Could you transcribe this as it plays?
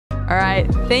All right,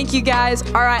 thank you guys.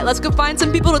 All right, let's go find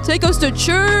some people to take us to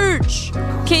church.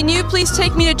 Can you please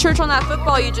take me to church on that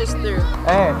football you just threw?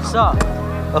 Hey, sup?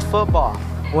 A football.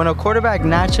 When a quarterback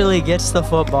naturally gets the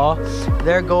football,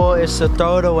 their goal is to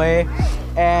throw it away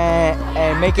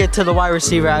and make it to the wide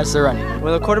receiver as they're running.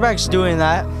 When the quarterback's doing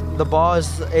that, the ball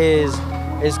is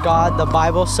God, the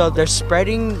Bible, so they're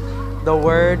spreading the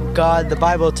word, God, the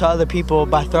Bible to other people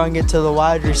by throwing it to the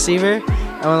wide receiver.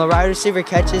 And when the wide receiver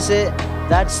catches it,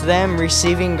 that's them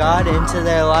receiving God into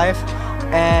their life.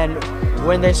 And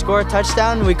when they score a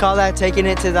touchdown, we call that taking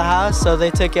it to the house. So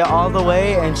they took it all the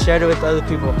way and shared it with other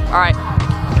people. All right,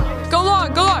 go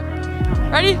long, go long.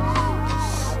 Ready?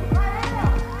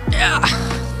 Yeah.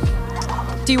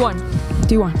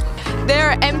 D1. There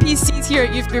are NPCs here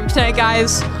at youth group tonight,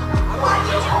 guys.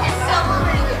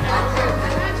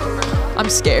 I'm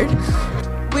scared.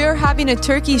 We are having a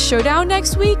turkey showdown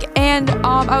next week, and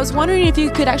I was wondering if you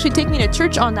could actually take me to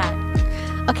church on that.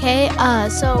 Okay,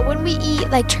 so when we eat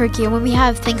like turkey and when we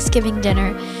have Thanksgiving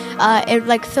dinner, it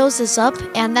like fills us up,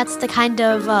 and that's the kind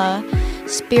of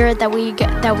spirit that we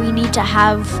need to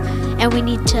have, and we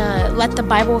need to let the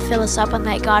Bible fill us up and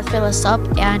let God fill us up,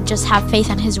 and just have faith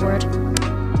in His word.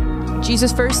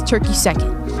 Jesus first, turkey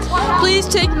second. Please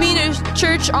take me to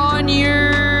church on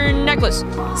your necklace.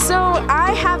 So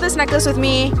I have this necklace with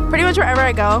me pretty much wherever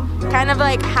I go. Kind of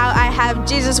like how I have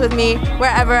Jesus with me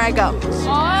wherever I go.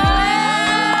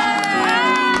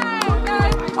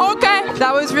 Okay,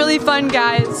 that was really fun,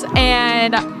 guys.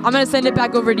 And I'm gonna send it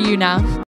back over to you now.